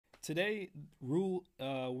today we're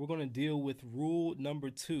going to deal with rule number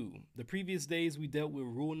 2. The previous days we dealt with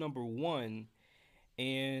rule number 1,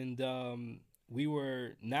 and we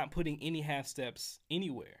were not putting any half steps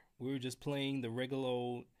anywhere. We were just playing the regular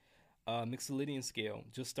old Mixolydian scale,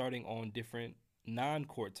 just starting on different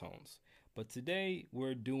non-chord tones. But today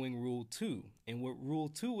we're doing rule 2, and what rule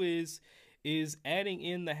 2 is adding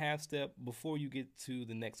in the half step before you get to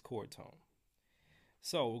the next chord tone.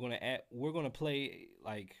 So we're gonna play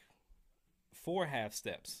like four half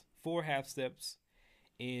steps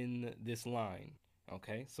in this line.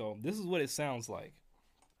 Okay, so this is what it sounds like.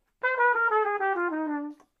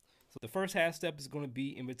 So the first half step is going to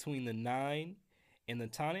be in between the 9 and the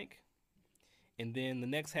tonic, and then the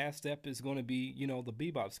next half step is going to be, you know, the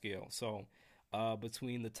bebop scale. So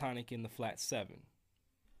between the tonic and the flat 7.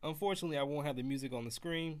 Unfortunately, I won't have the music on the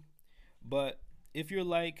screen, but if you're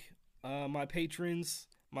like my patrons,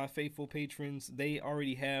 my faithful patrons, they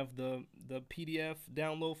already have the PDF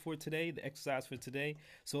download for today, the exercise for today.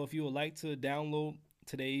 So if you would like to download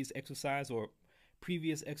today's exercise or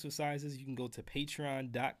previous exercises, you can go to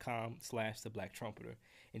patreon.com/theblacktrumpeter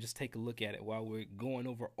and just take a look at it while we're going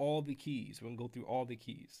over all the keys. We're gonna go through all the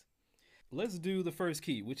keys. Let's do the first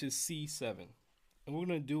key, which is C7. And we're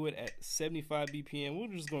gonna do it at 75 BPM. We're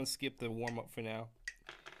just gonna skip the warm up for now,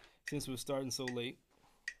 since we're starting so late.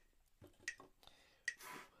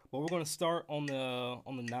 But we're gonna start on the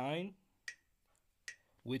 9,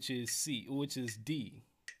 which is D.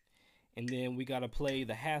 And then we gotta play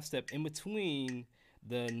the half step in between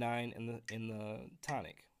the 9 and the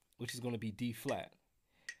tonic, which is gonna be D flat.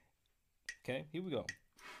 Okay, here we go.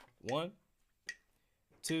 1,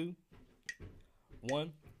 2,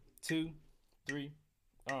 1, 2, 3.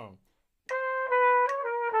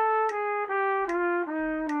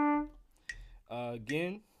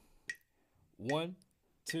 Again. 1,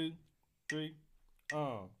 2, 3.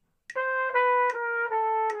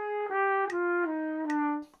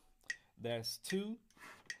 That's 2.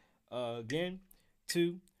 Again.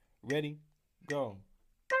 2. Ready. Go.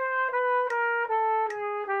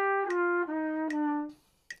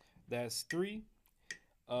 That's 3.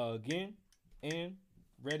 Again. And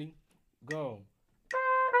ready. Go.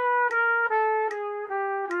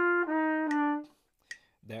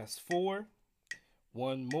 That's 4.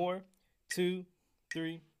 One more. 2,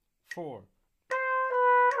 3, 4.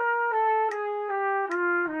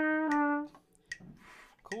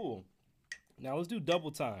 Cool. Now let's do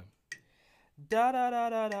double time. Da da da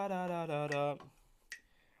da da da da da da.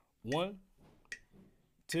 1,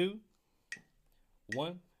 2.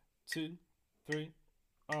 1, 2, 3.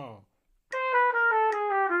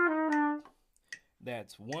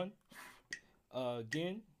 That's 1.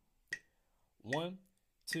 Again. 1,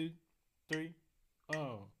 2, 3.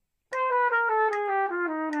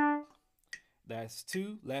 That's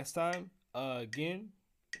 2. Last time. Again.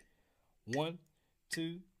 1,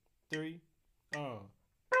 2, 3. All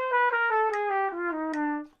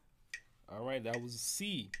right, that was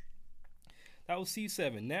C. That was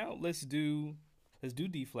C7. Now let's do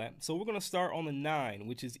D flat. So we're gonna start on the 9,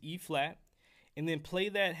 which is E flat, and then play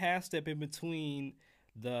that half step in between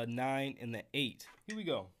the 9 and the 8. Here we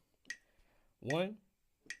go. 1,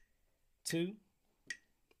 2.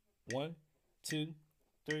 1, 2,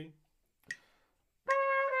 3.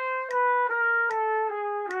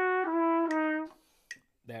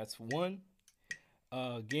 That's 1.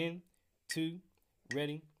 Again. 2.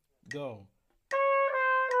 Ready. Go.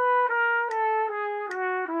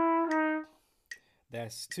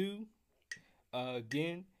 That's 2.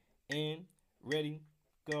 Again. And ready.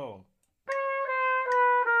 Go.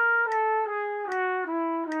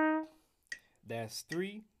 That's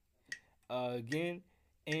 3. Again.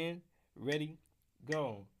 And ready.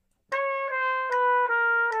 Go.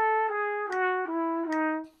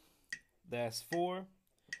 That's 4.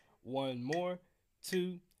 One more.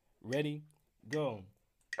 2. Ready. Go.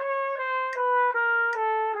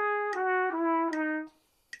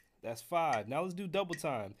 That's 5. Now let's do double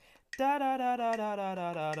time. Da da da da da da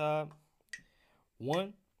da da da.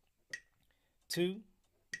 1, 2.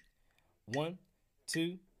 1,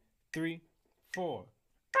 2, 3, 4.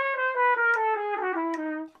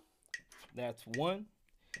 That's 1.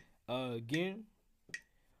 Again.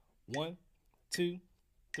 1, 2,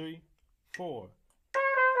 3, 4.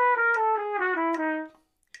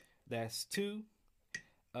 That's 2.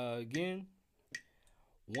 Again.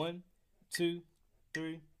 1, 2,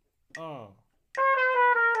 3. All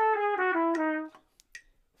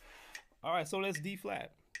right, so let's D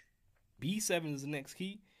flat. B7 is the next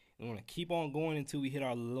key. And we're gonna keep on going until we hit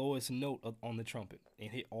our lowest note on the trumpet and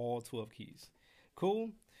hit all 12 keys.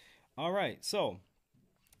 Cool. All right, so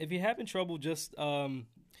if you're having trouble just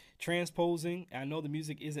Transposing, I know the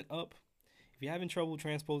music isn't up. If you're having trouble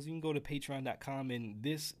transposing, you can go to patreon.com, and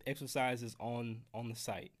this exercise is on the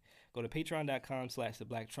site. Go to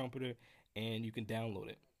patreon.com/theblacktrumpeter, and you can download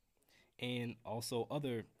it. And also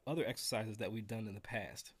other exercises that we've done in the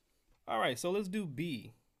past. All right, so let's do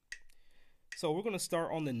B. So we're going to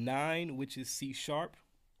start on the 9, which is C sharp.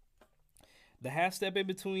 The half step in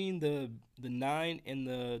between the 9 and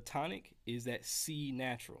the tonic is that C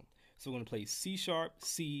natural. So we're going to play C sharp,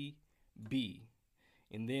 C, B.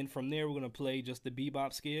 And then from there, we're going to play just the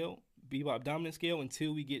bebop scale, bebop dominant scale,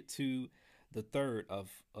 until we get to the third of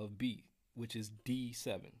B, which is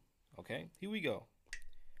D7. Okay, here we go.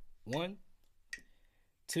 1,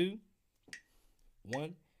 2,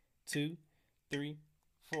 1, 2, 3,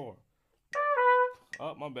 4.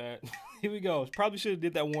 Oh, my bad. Here we go. Probably should have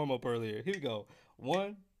did that warm up earlier. Here we go.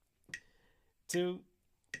 1, 2,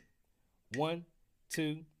 1,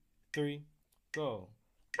 2, 3, go.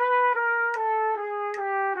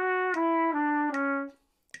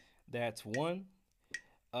 That's 1.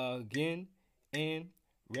 Again, and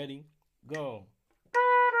ready, go.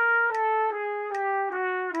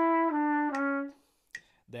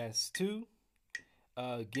 That's 2.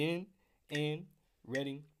 Again, and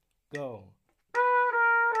ready, go.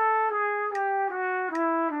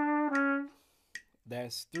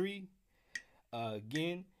 That's 3.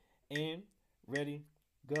 Again, and ready,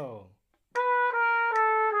 go.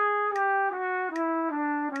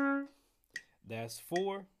 That's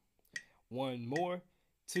 4. One more.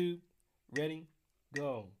 2. Ready,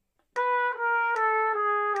 go.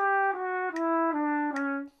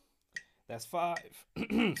 That's 5.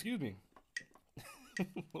 Excuse me.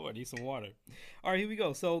 Lord, I need some water. All right, here we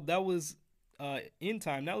go. So that was in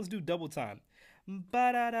time. Now let's do double time.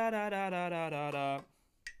 Ba-da-da-da-da-da-da-da.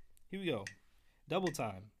 Here we go. Double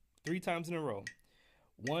time. 3 times in a row.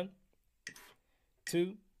 1,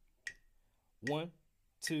 2, 1,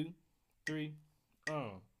 2, 3.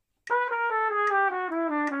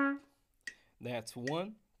 That's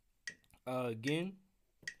 1. Again.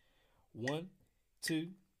 1,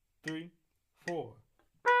 2, 3, 4.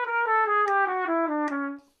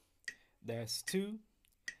 That's 2.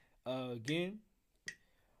 Again.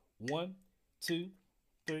 1, 2,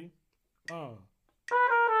 3.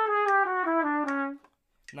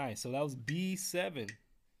 Nice. So that was B7.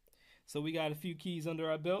 So we got a few keys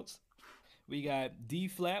under our belts. We got D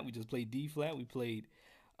flat. We just played D flat. We played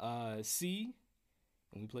C,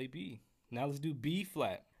 and we played B. Now let's do B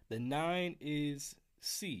flat. The 9 is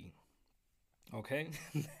C. Okay,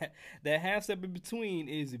 that half step in between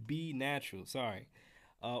is B natural. Sorry,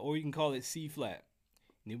 or you can call it C flat.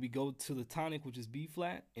 And then we go to the tonic, which is B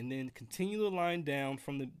flat, and then continue the line down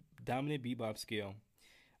from the dominant bebop scale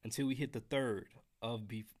until we hit the third of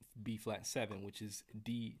B flat 7, which is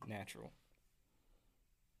D natural.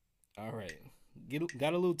 All right,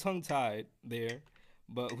 got a little tongue tied there,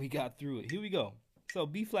 but we got through it. Here we go. So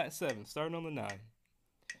B flat 7, starting on the 9.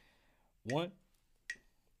 1,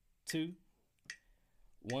 2,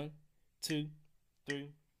 1, 2,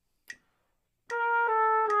 3.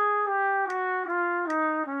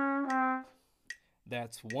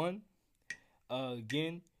 That's 1.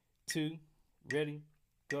 Again, 2, ready,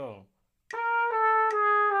 go.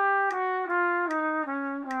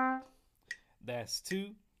 That's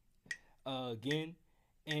 2. Again,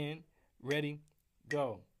 and ready,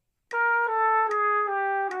 go.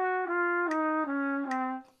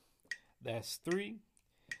 That's 3.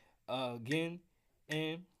 Again,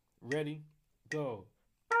 and ready, go.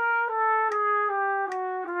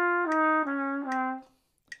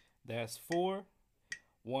 That's 4.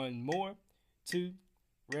 One more. 2,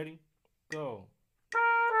 ready, go.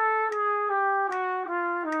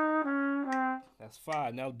 That's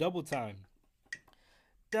 5. Now double time.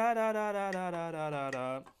 Da da da da da da da da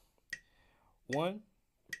da. 1,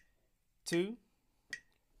 2,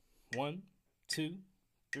 1, 2,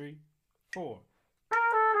 3, 4.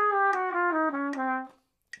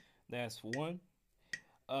 That's 1.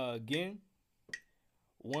 Again.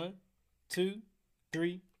 1, 2,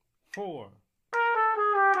 3, 4.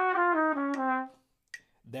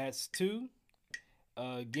 That's 2.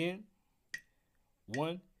 Again.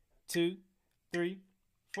 1, 2, 3,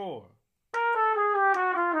 4.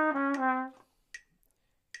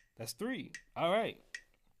 That's 3. All right.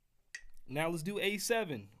 Now let's do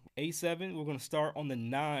A7. A7, we're going to start on the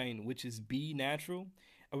 9, which is B natural.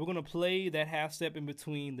 And we're going to play that half step in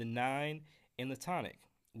between the 9 and the tonic,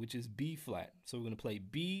 which is B flat. So we're going to play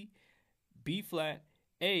B, B flat,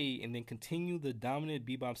 A, and then continue the dominant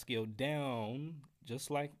bebop scale down,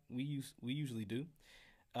 just like we usually do,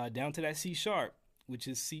 down to that C sharp, which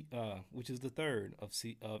is the third of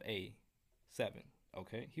A7.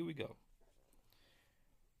 Okay, here we go.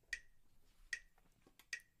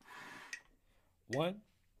 1,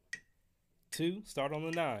 2, start on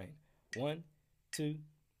the 9. 1, 2,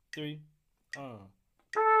 3,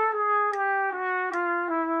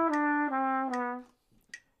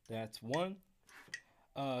 That's 1.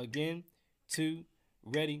 Again, 2,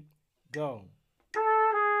 ready, go.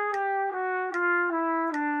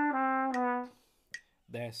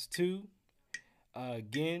 That's 2.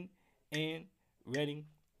 Again, and ready,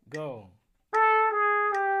 go.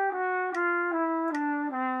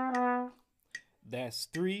 That's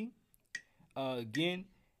 3. Again,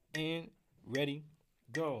 and ready,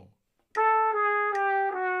 go.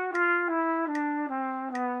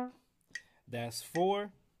 That's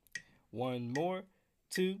 4. One more.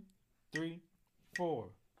 2, 3, 4.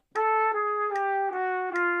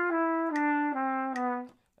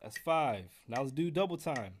 That's 5. Now let's do double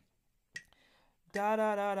time. Da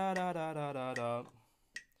da da da da da da da da.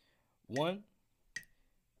 1,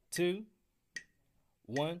 2,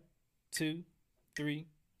 1, 2, 3,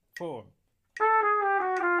 4.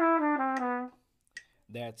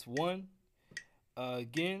 That's 1.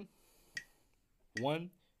 Again. 1,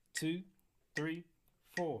 2, 3,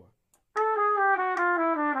 4.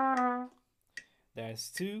 That's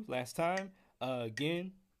 2. Last time.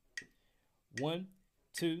 Again. 1,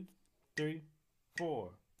 2, 3,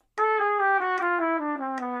 4.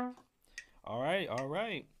 All right, all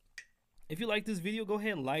right. If you like this video, go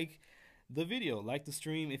ahead and like the video, like the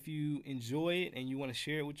stream. If you enjoy it and you want to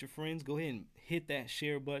share it with your friends, go ahead and hit that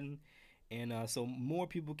share button, and so more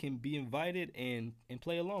people can be invited and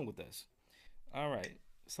play along with us. All right,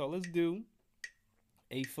 so let's do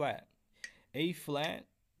A flat. A flat.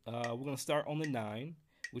 We're gonna start on the 9,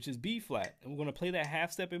 which is B flat, and we're gonna play that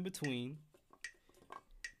half step in between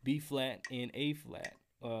B flat and A flat,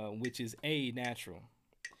 which is A natural.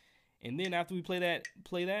 And then after we play that,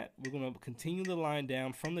 we're gonna continue the line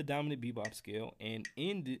down from the dominant bebop scale and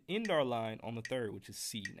end our line on the 3rd, which is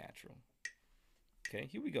C natural. Okay,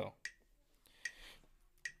 here we go.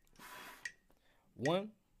 1,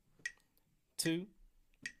 2,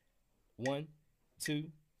 1,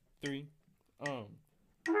 2, 3.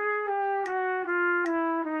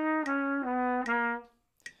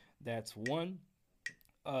 That's 1.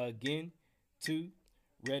 Again, 2,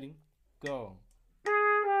 ready, go.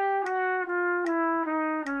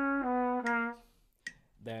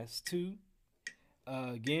 That's 2.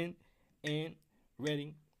 Again, and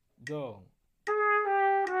ready, go.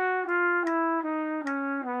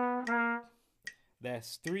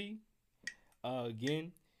 That's 3.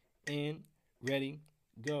 Again, and ready,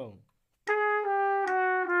 go.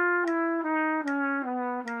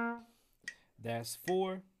 That's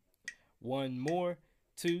 4. One more.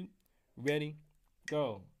 2, ready,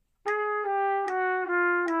 go.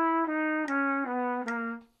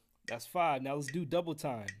 That's 5. Now let's do double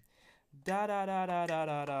time. Da da da da da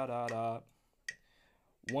da da da da.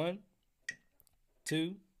 1,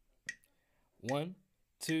 2, 1,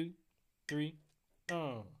 2, 3.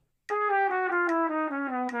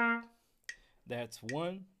 That's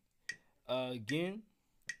 1. Again.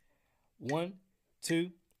 1,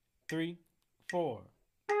 2, 3, 4.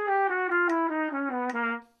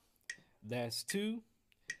 That's 2.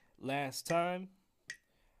 Last time.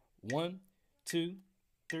 1, 2,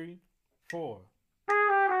 3, 4.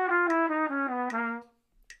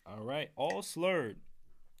 All right, all slurred.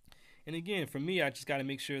 And again, for me, I just got to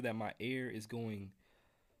make sure that my air is going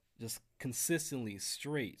just consistently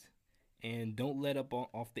straight, and don't let up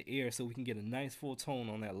off the air, so we can get a nice full tone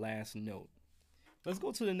on that last note. Let's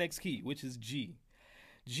go to the next key, which is G.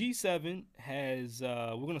 G7 has,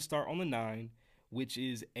 we're going to start on the 9, which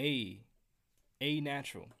is A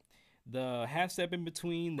natural. The half step in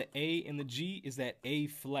between the A and the G is that A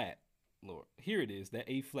flat. Lord, here it is, that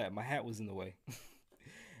A flat. My hat was in the way.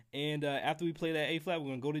 And after we play that A flat, we're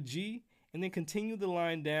going to go to G and then continue the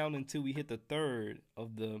line down until we hit the 3rd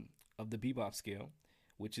of the bebop scale,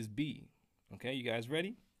 which is B. Okay, you guys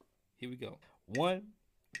ready? Here we go. 1,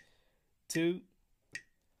 2,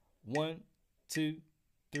 1, 2,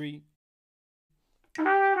 3.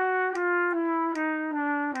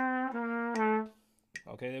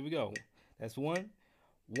 Okay, there we go. That's 1,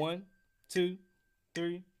 1, 2,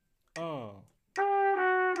 3.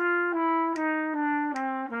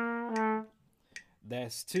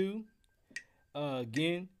 That's 2.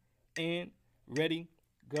 Again, and ready,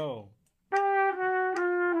 go.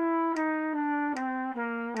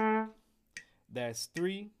 That's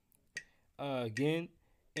 3. Again,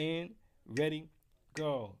 and ready,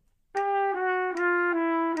 go.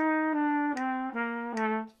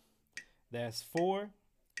 That's 4.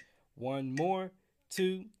 One more.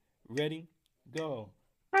 2, ready, go.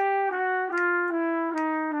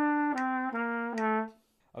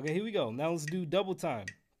 Okay, here we go. Now let's do double time.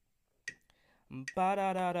 Ba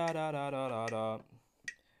da da da da da da da da.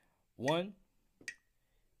 1,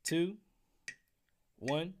 2,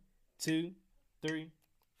 1, 2, 3,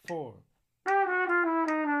 4.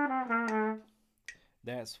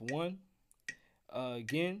 That's 1.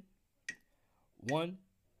 Again. 1,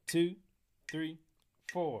 2, 3,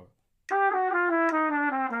 4.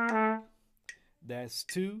 That's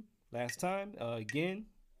 2. Last time. Again.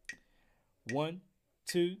 1,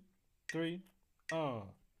 2, 3.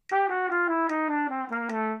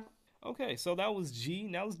 Okay, so that was G.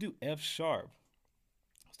 Now let's do F sharp.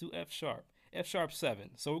 Let's do F sharp. F sharp 7.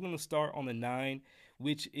 So we're going to start on the 9,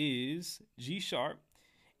 which is G sharp.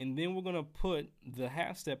 And then we're going to put the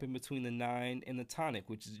half step in between the 9 and the tonic,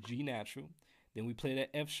 which is G natural. Then we play that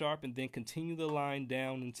F sharp and then continue the line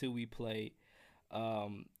down until we play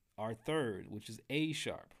our third, which is A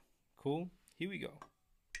sharp. Cool? Here we go.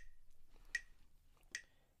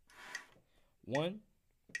 1,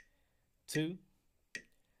 2,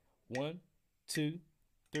 1, 2,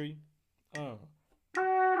 3.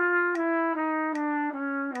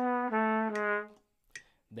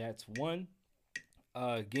 That's 1.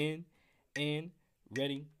 Again, and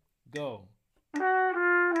ready, go.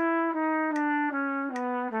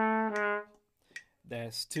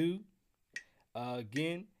 That's 2.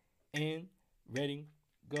 Again, and ready,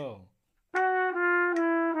 go.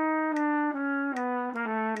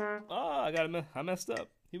 Oh, I messed up.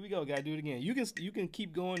 Here we go. Gotta do it again. You can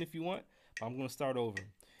keep going if you want. I'm gonna start over.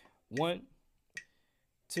 1,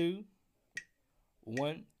 2,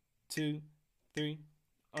 1, 2, 3.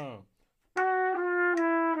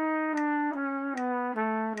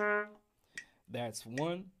 That's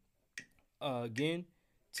 1. Again,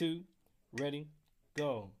 2, ready,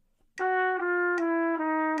 go.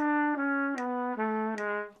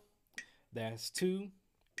 That's 2.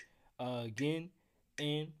 Again,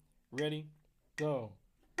 and ready, go.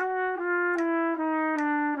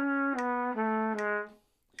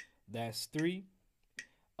 That's 3.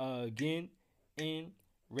 Again, and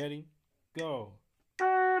ready, go.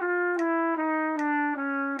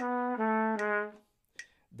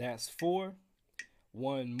 That's 4.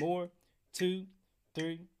 One more. 2,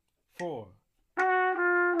 3, 4.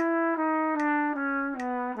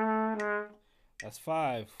 That's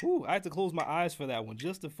 5. Whew, I had to close my eyes for that one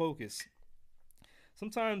just to focus.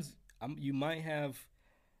 Sometimes you might have,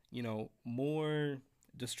 more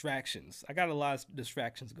distractions. I got a lot of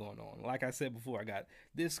distractions going on. Like I said before, I got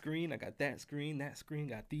this screen, I got that screen,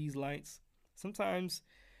 got these lights. Sometimes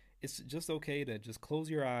it's just okay to just close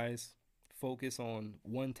your eyes, focus on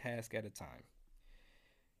one task at a time.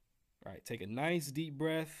 All right, take a nice deep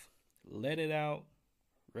breath, let it out,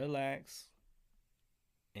 relax,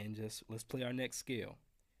 and just let's play our next scale,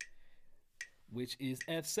 which is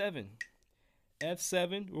F7.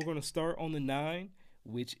 F7, we're going to start on the 9,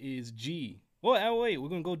 which is G. Oh, wait, we're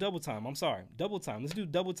going to go double time. I'm sorry, double time. Let's do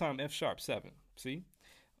double time F sharp 7. See?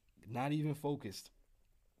 Not even focused.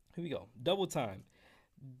 Here we go. Double time.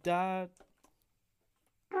 Da.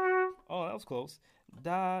 Oh, that was close.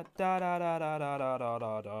 Da, da, da, da, da, da, da, da,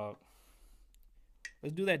 da, da.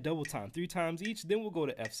 Let's do that double time. 3 times each, then we'll go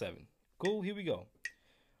to F7. Cool, here we go.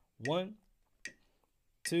 1,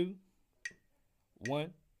 2,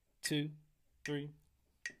 1, 2, 3.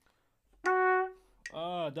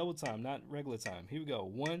 Double time, not regular time. Here we go.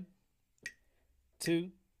 1, 2,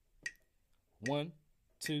 1,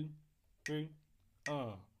 2, 3.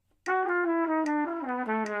 Oh,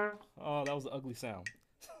 that was an ugly sound.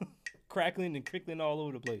 Crackling and crickling all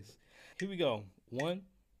over the place. Here we go. 1,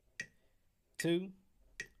 2,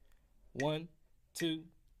 1, 2,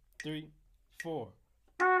 3, 4.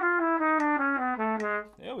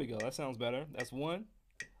 There we go. That sounds better. That's 1.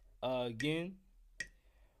 Again.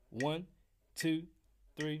 1, 2,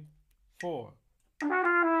 3, 4.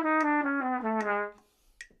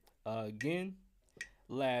 Again.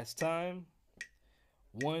 Last time.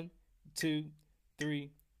 1, 2,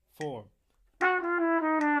 3, 4.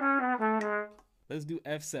 Let's do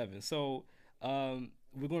F7. So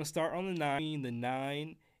we're going to start on the 9. The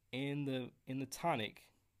 9 and the tonic.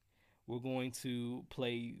 We're going to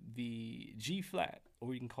play the G flat,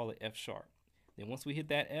 or you can call it F sharp. Then once we hit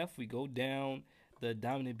that F, we go down the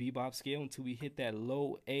dominant bebop scale until we hit that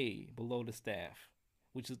low A below the staff,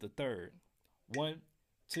 which is the 3rd. 1,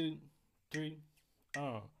 2, 3.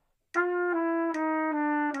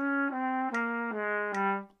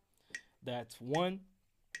 That's 1.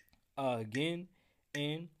 Again,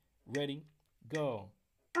 and ready, go.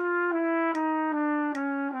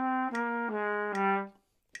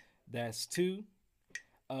 That's 2.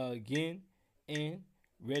 Again, and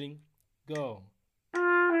ready, go.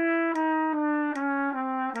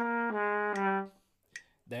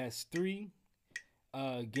 That's 3.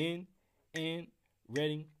 Again, and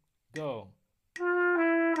ready, go.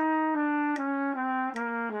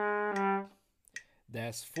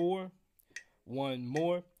 That's 4. One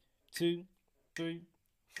more, 2, 3,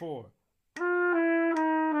 4.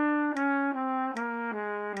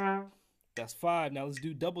 That's 5. Now let's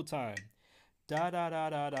do double time. Da da da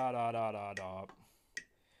da da da da da da.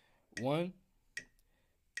 1,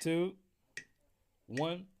 2,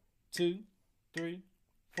 1, 2, 3,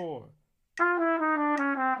 4.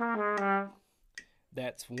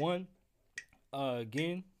 That's 1.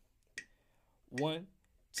 Again. 1,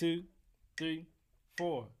 2, 3,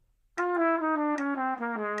 4.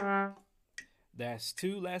 That's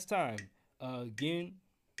 2. Last time. Again.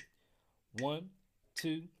 1,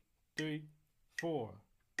 2, 3, 4.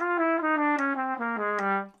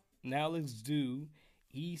 Now let's do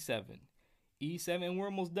E7. E7, and we're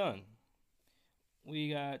almost done. We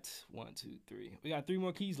got 1, 2, 3. We got 3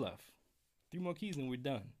 more keys left. 3 more keys and we're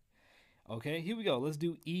done. Okay, here we go. Let's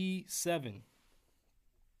do E7.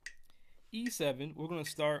 E7, we're going to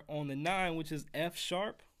start on the 9, which is F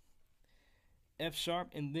sharp. F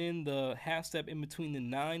sharp, and then the half step in between the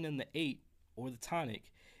 9 and the 8, or the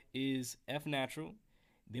tonic, is F natural.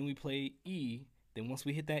 Then we play E. Then once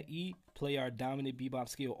we hit that E, play our dominant bebop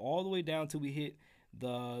scale all the way down till we hit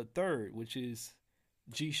the 3rd, which is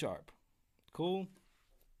G sharp. Cool?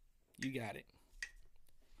 You got it.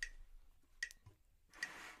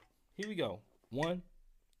 Here we go. 1,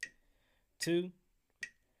 2,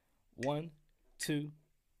 1, 2,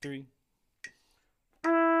 3.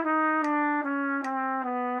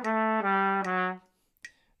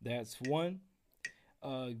 That's 1.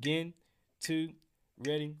 Again, 2,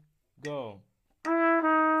 ready, go.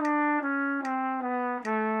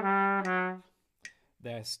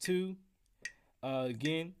 That's 2.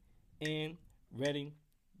 Again, and ready,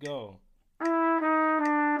 go.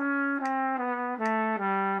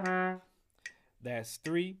 That's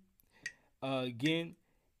 3. Again,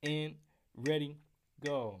 and ready,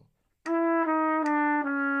 go.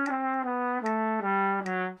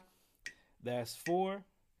 That's 4.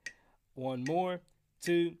 One more,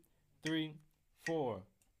 2, 3, 4.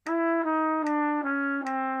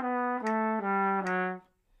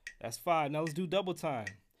 That's 5. Now let's do double time.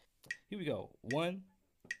 Here we go. 1,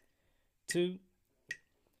 2,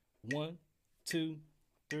 1, 2,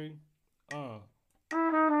 3.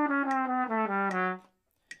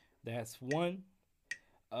 That's 1.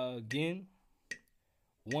 Again.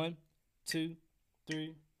 1, 2,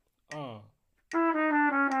 3.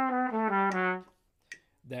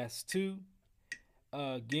 That's 2.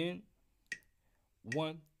 Again.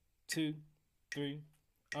 1, 2, 3.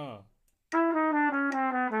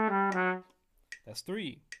 That's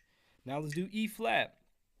 3. Now let's do E flat.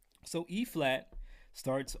 So E flat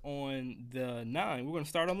starts on the 9. We're going to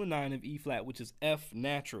start on the 9 of E flat, which is F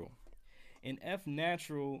natural. In F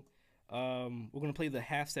natural, we're going to play the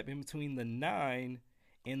half step in between the 9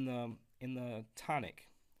 and the tonic,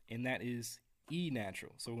 and that is E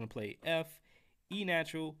natural. So we're going to play F, E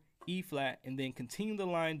natural, E flat, and then continue the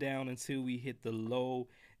line down until we hit the low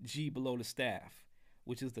G below the staff,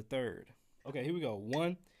 which is the 3rd. Okay, here we go.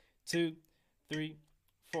 1, 2, 3,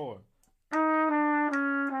 4.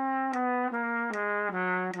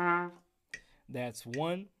 That's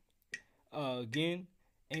 1. Again,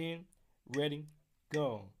 and ready,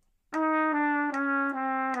 go.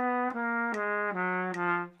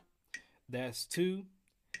 That's 2.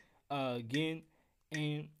 Again,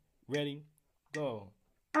 and ready, go.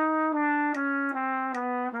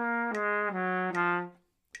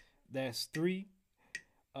 That's 3.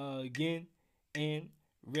 Again, and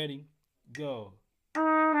ready, go.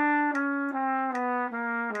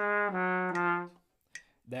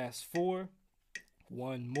 That's 4.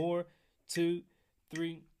 One more, 2,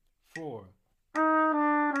 3, 4.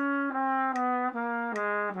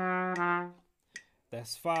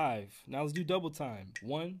 That's 5. Now let's do double time.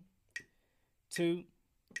 1, 2,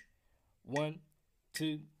 1,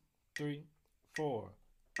 2, 3, 4.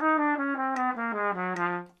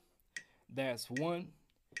 That's 1.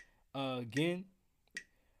 Again.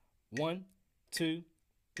 1, 2,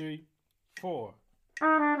 3, 4.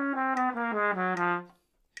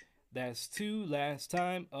 That's 2. Last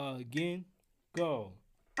time. Again. Go.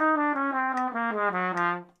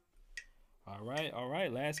 All right.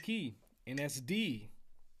 Last key, and that's D.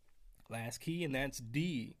 Last key, and that's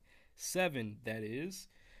D. 7, that is.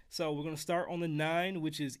 So we're gonna start on the 9,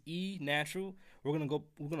 which is E natural. We're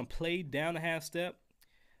gonna play down a half step,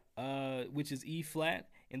 which is E flat,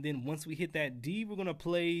 and then once we hit that D, we're gonna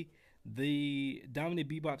play the dominant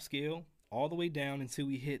bebop scale all the way down until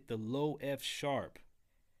we hit the low F sharp.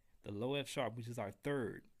 The low F sharp, which is our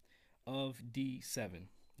third of D7.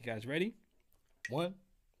 You guys ready? 1,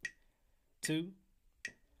 2,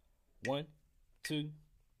 1, 2,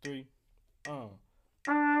 3.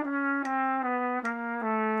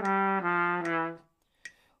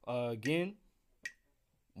 Again.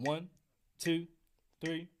 1, 2,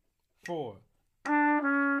 3, 4.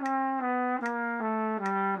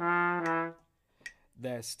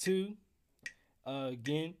 That's 2.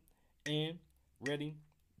 Again. And ready,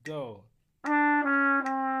 go.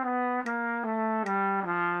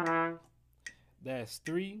 That's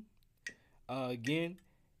 3. Again.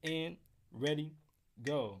 And ready,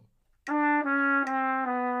 go.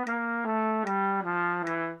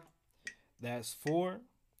 That's 4.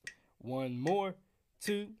 One more.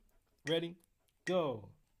 2. Ready, go.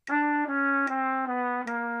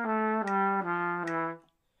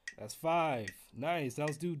 That's 5. Nice. Now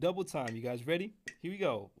let's do double time. You guys ready? Here we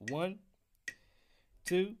go. 1,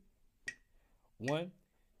 2. 1,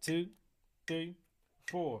 2, 3,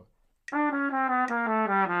 4.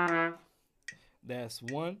 That's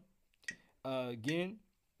 1. Again.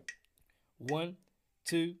 1,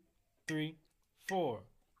 2, 3, 4.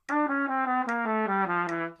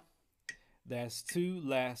 That's 2.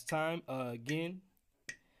 Last time. Again.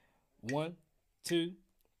 1, 2,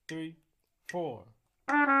 3, 4.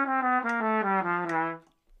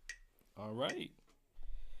 All right.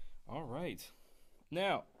 All right.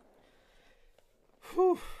 Now,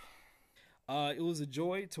 whew, it was a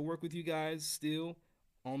joy to work with you guys still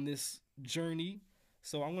on this journey.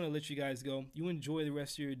 So I'm going to let you guys go. You enjoy the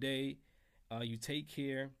rest of your day. You take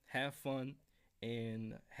care, have fun,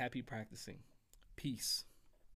 and happy practicing. Peace.